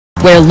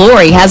where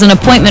Lori has an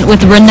appointment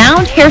with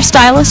renowned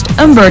hairstylist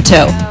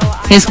Umberto.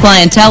 His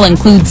clientele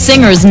includes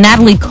singers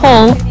Natalie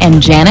Cole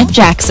and Janet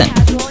Jackson.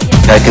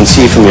 I can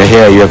see from your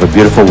hair you have a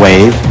beautiful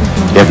wave,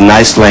 you have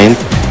nice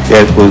length.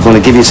 We're going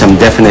to give you some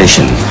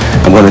definition.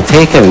 I'm going to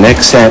take and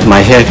accent my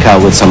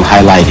haircut with some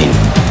highlighting.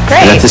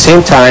 Great. And at the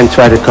same time,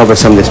 try to cover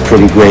some of this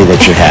pretty gray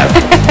that you have.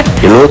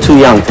 You're a little too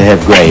young to have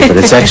gray, but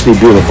it's actually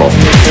beautiful.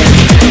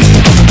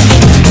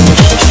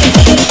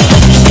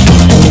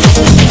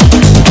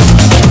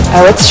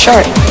 Oh, it's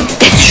short.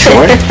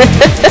 Short?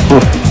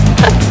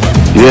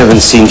 You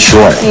haven't seen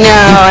short. No,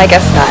 I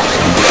guess not.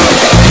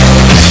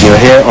 Your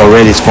hair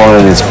already is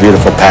falling in its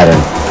beautiful pattern.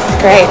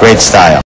 Great. Great style.